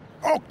proof.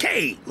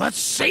 Okay, let's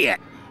see it.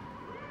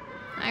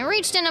 I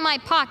reached into my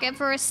pocket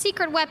for a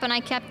secret weapon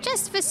I kept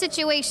just for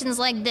situations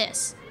like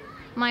this.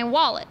 My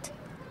wallet.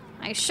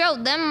 I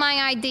showed them my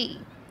ID.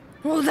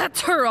 Well,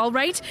 that's her, all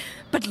right.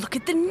 But look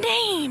at the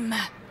name.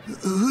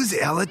 Who's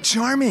Ella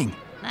Charming?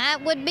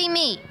 That would be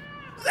me.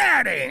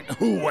 That ain't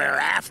who we're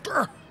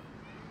after.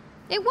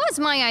 It was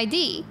my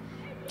ID,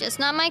 just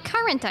not my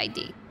current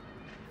ID.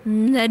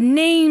 The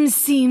name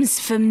seems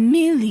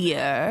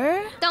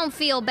familiar. Don't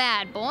feel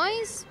bad,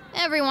 boys.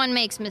 Everyone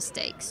makes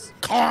mistakes.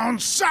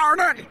 Concern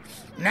it!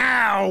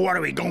 Now what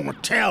are we gonna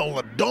tell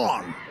the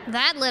Dawn?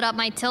 That lit up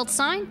my tilt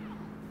sign.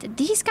 Did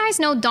these guys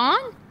know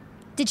Dawn?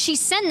 Did she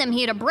send them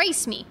here to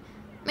brace me?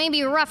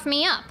 Maybe rough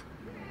me up?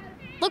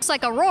 Looks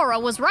like Aurora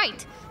was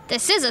right.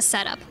 This is a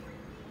setup.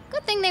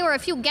 Good thing they were a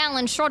few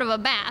gallons short of a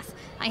bath.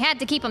 I had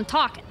to keep them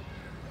talking.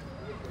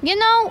 You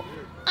know,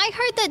 I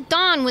heard that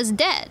Dawn was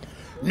dead.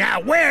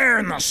 Now where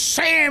in the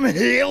Sam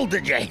Hill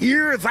did you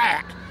hear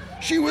that?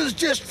 She was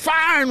just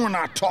fine when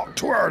I talked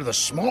to her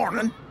this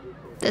morning.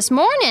 This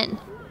morning?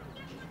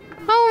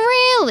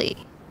 Oh, really?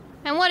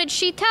 And what did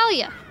she tell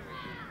you?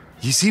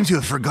 You seem to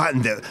have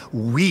forgotten that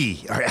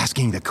we are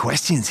asking the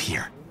questions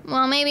here.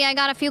 Well, maybe I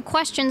got a few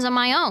questions of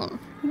my own.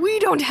 We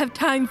don't have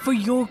time for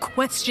your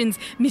questions,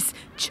 Miss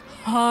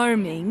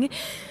Charming.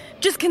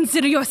 Just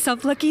consider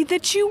yourself lucky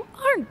that you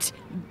aren't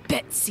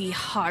Betsy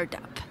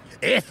Hardup.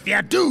 If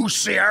you do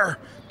see her,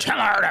 tell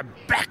her to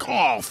back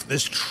off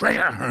this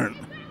treasure hunt.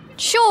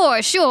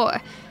 Sure.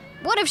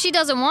 What if she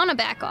doesn't want to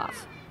back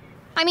off?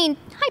 I mean,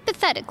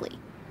 hypothetically.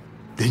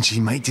 Then she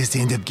might just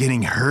end up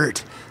getting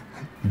hurt.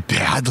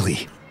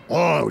 Badly.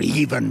 Or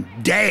even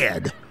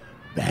dead.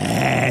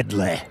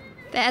 Badly.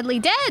 Badly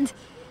dead?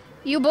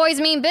 You boys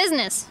mean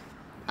business.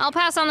 I'll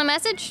pass on the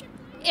message,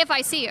 if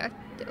I see her,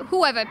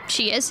 whoever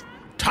she is.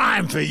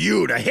 Time for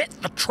you to hit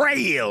the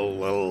trail,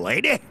 little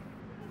lady.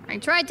 I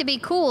tried to be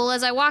cool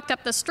as I walked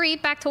up the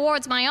street back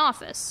towards my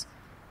office.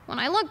 When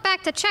I looked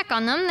back to check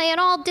on them, they had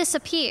all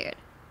disappeared.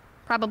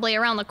 Probably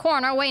around the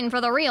corner waiting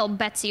for the real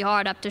Betsy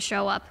Hardup to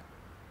show up.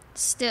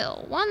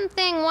 Still, one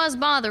thing was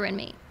bothering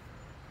me.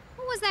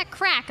 What was that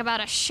crack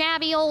about a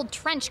shabby old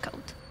trench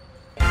coat?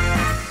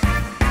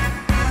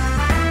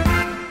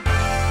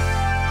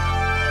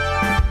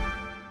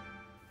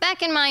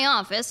 Back in my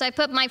office, I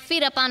put my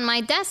feet up on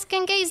my desk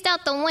and gazed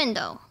out the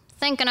window,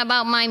 thinking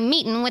about my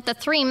meeting with the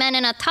 3 men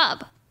in a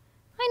tub.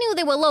 I knew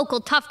they were local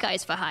tough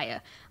guys for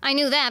hire. I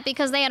knew that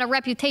because they had a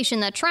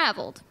reputation that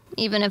traveled,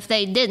 even if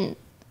they didn't.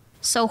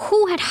 So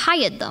who had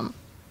hired them?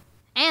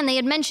 And they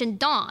had mentioned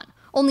Dawn,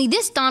 only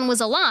this Dawn was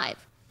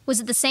alive.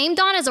 Was it the same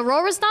Dawn as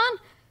Aurora's Dawn?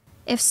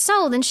 If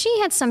so, then she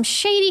had some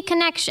shady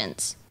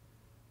connections.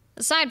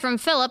 Aside from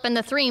Philip and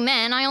the 3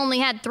 men, I only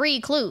had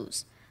 3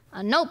 clues.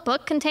 A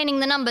notebook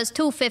containing the numbers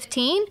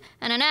 215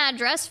 and an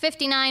address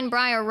 59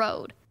 Briar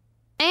Road.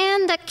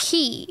 And a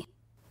key.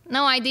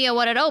 No idea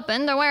what it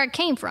opened or where it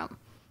came from.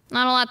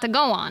 Not a lot to go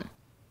on.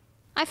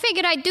 I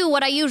figured I'd do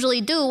what I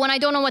usually do when I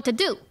don't know what to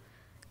do.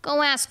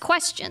 Go ask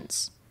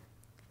questions.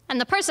 And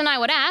the person I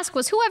would ask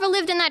was whoever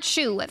lived in that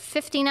shoe at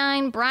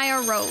 59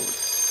 Briar Road.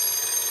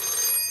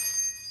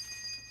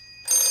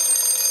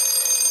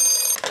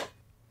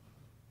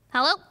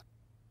 Hello?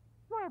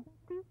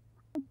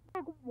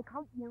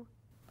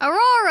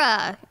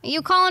 Aurora!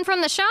 You calling from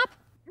the shop?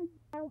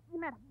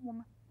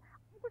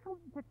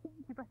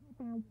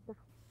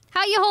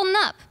 How you holding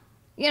up?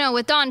 You know,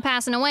 with Dawn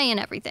passing away and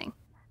everything.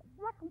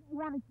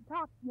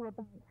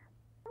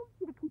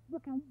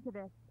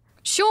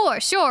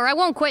 Sure, I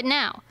won't quit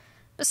now.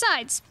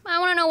 Besides, I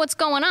want to know what's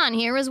going on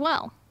here as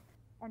well.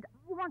 And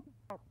I want to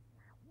help.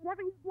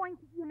 Whatever you're going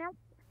to do now.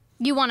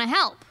 You want to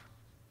help?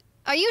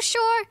 Are you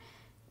sure?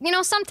 You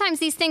know, sometimes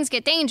these things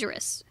get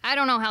dangerous. I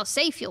don't know how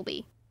safe you'll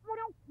be.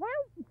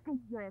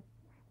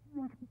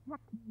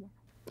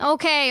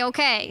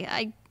 Okay.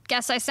 I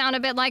guess I sound a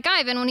bit like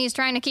Ivan when he's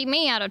trying to keep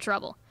me out of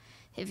trouble.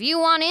 If you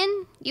want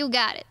in, you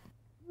got it.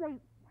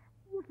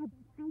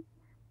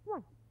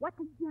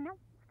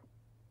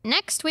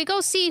 Next, we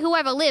go see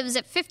whoever lives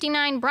at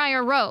 59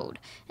 Briar Road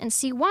and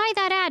see why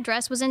that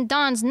address was in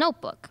Dawn's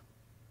notebook.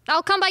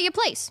 I'll come by your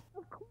place.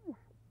 Of course.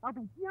 I'll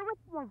be here with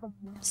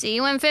you. See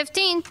you in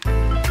 15.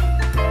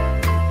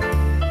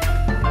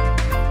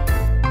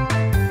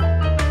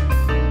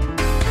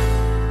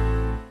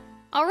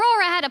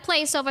 Aurora had a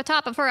place over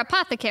top of her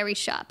apothecary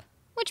shop,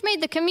 which made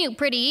the commute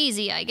pretty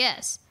easy, I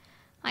guess.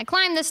 I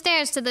climbed the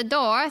stairs to the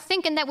door,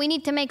 thinking that we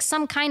need to make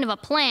some kind of a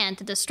plan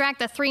to distract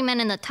the 3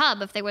 men in the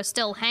tub if they were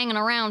still hanging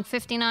around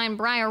 59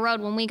 Briar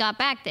Road when we got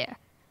back there.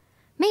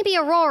 Maybe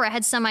Aurora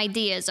had some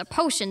ideas or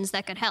potions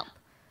that could help.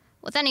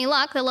 With any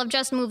luck, they'll have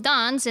just moved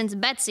on since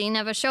Betsy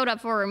never showed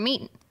up for her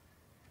meeting.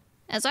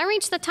 As I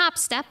reached the top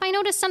step, I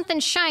noticed something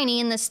shiny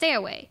in the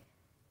stairway.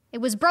 It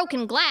was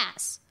broken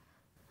glass.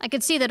 I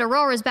could see that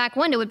Aurora's back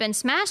window had been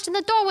smashed and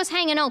the door was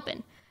hanging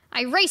open.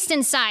 I raced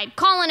inside,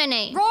 calling a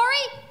name.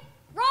 Rory,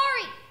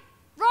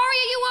 are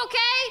you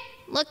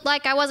okay? Looked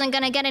like I wasn't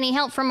going to get any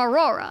help from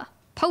Aurora,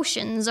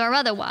 potions or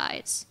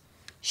otherwise.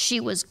 She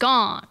was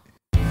gone.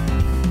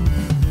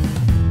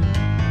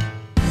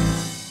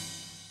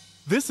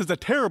 This is a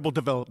terrible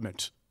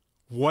development.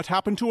 What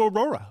happened to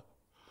Aurora?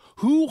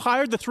 Who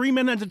hired the 3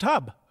 men in the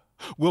tub?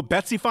 Will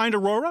Betsy find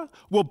Aurora?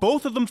 Will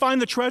both of them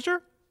find the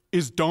treasure?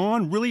 Is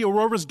Dawn really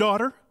Aurora's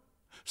daughter?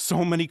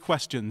 So many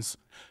questions.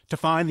 To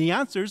find the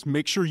answers,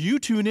 make sure you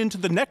tune in to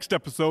the next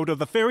episode of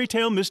the Fairy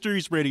Tale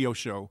Mysteries Radio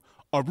Show,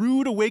 A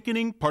Rude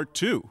Awakening Part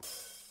 2.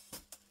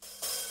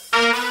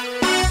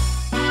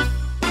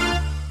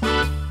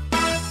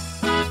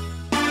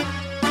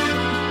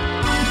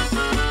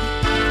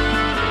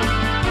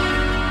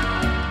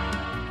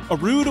 A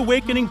Rude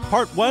Awakening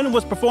Part 1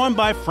 was performed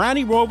by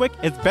Franny Rorwick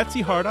as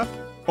Betsy Hardup,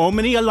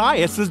 Omni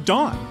Elias as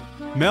Dawn,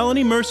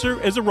 Melanie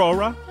Mercer as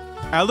Aurora,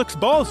 Alex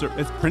Balzer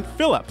as Prince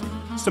Philip,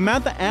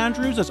 Samantha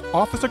Andrews as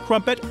Officer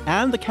Crumpet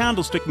and the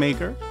Candlestick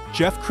Maker,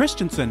 Jeff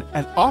Christensen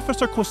as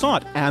Officer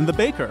Croissant and the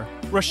Baker,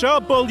 Rochelle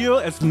Beaulieu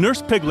as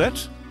Nurse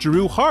Piglet,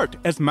 Drew Hart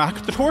as Mac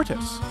the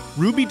Tortoise,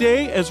 Ruby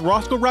Day as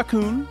Roscoe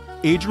Raccoon,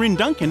 Adrian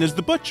Duncan as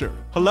the Butcher.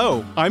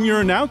 Hello, I'm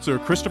your announcer,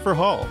 Christopher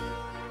Hall.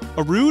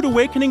 A Rude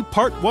Awakening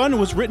Part 1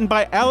 was written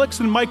by Alex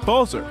and Mike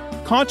Balzer,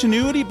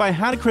 continuity by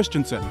Hannah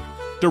Christensen,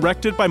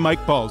 directed by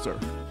Mike Balzer,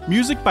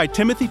 music by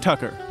Timothy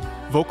Tucker,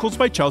 vocals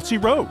by Chelsea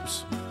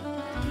Rose.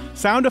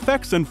 Sound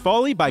effects and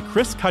Foley by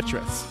Chris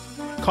Cuttress.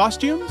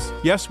 Costumes?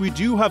 Yes, we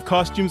do have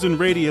costumes in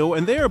radio,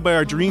 and they are by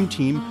our dream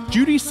team,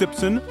 Judy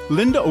Simpson,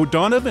 Linda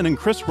O'Donovan, and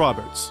Chris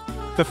Roberts.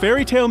 The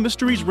Fairy Tale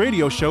Mysteries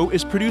radio show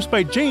is produced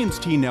by James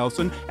T.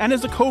 Nelson and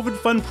is a COVID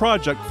Fund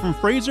project from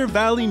Fraser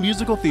Valley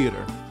Musical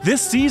Theatre.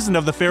 This season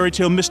of the Fairy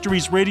Tale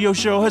Mysteries radio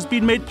show has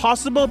been made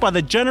possible by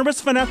the generous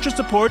financial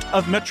support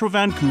of Metro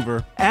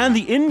Vancouver and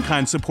the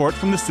in-kind support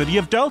from the City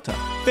of Delta.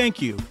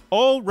 Thank you.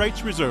 All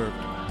rights reserved.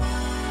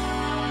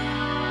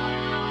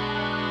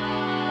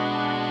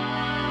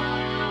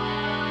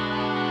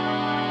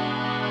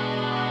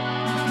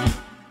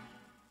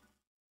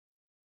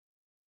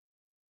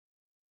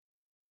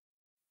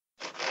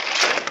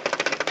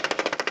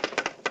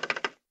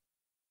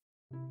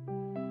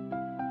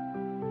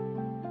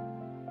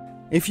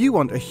 If you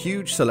want a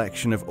huge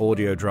selection of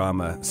audio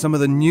drama, some of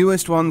the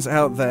newest ones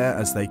out there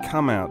as they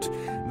come out,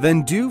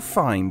 then do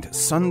find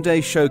Sunday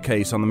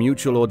Showcase on the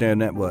Mutual Audio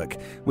Network,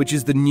 which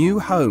is the new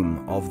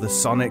home of the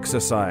Sonic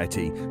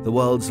Society, the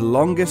world's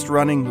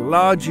longest-running,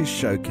 largest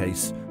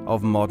showcase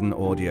of modern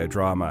audio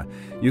drama.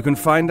 You can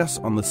find us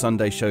on the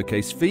Sunday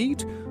Showcase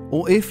feed,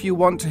 or if you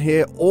want to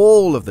hear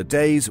all of the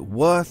day's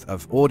worth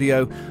of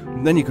audio,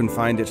 then you can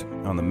find it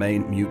on the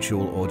main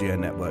Mutual Audio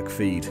Network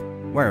feed,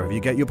 wherever you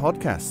get your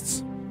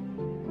podcasts.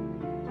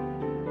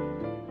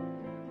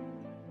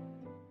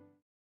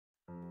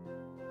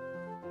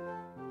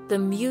 The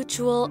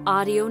Mutual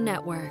Audio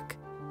Network.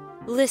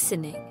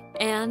 Listening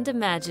and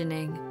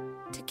imagining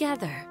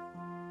together.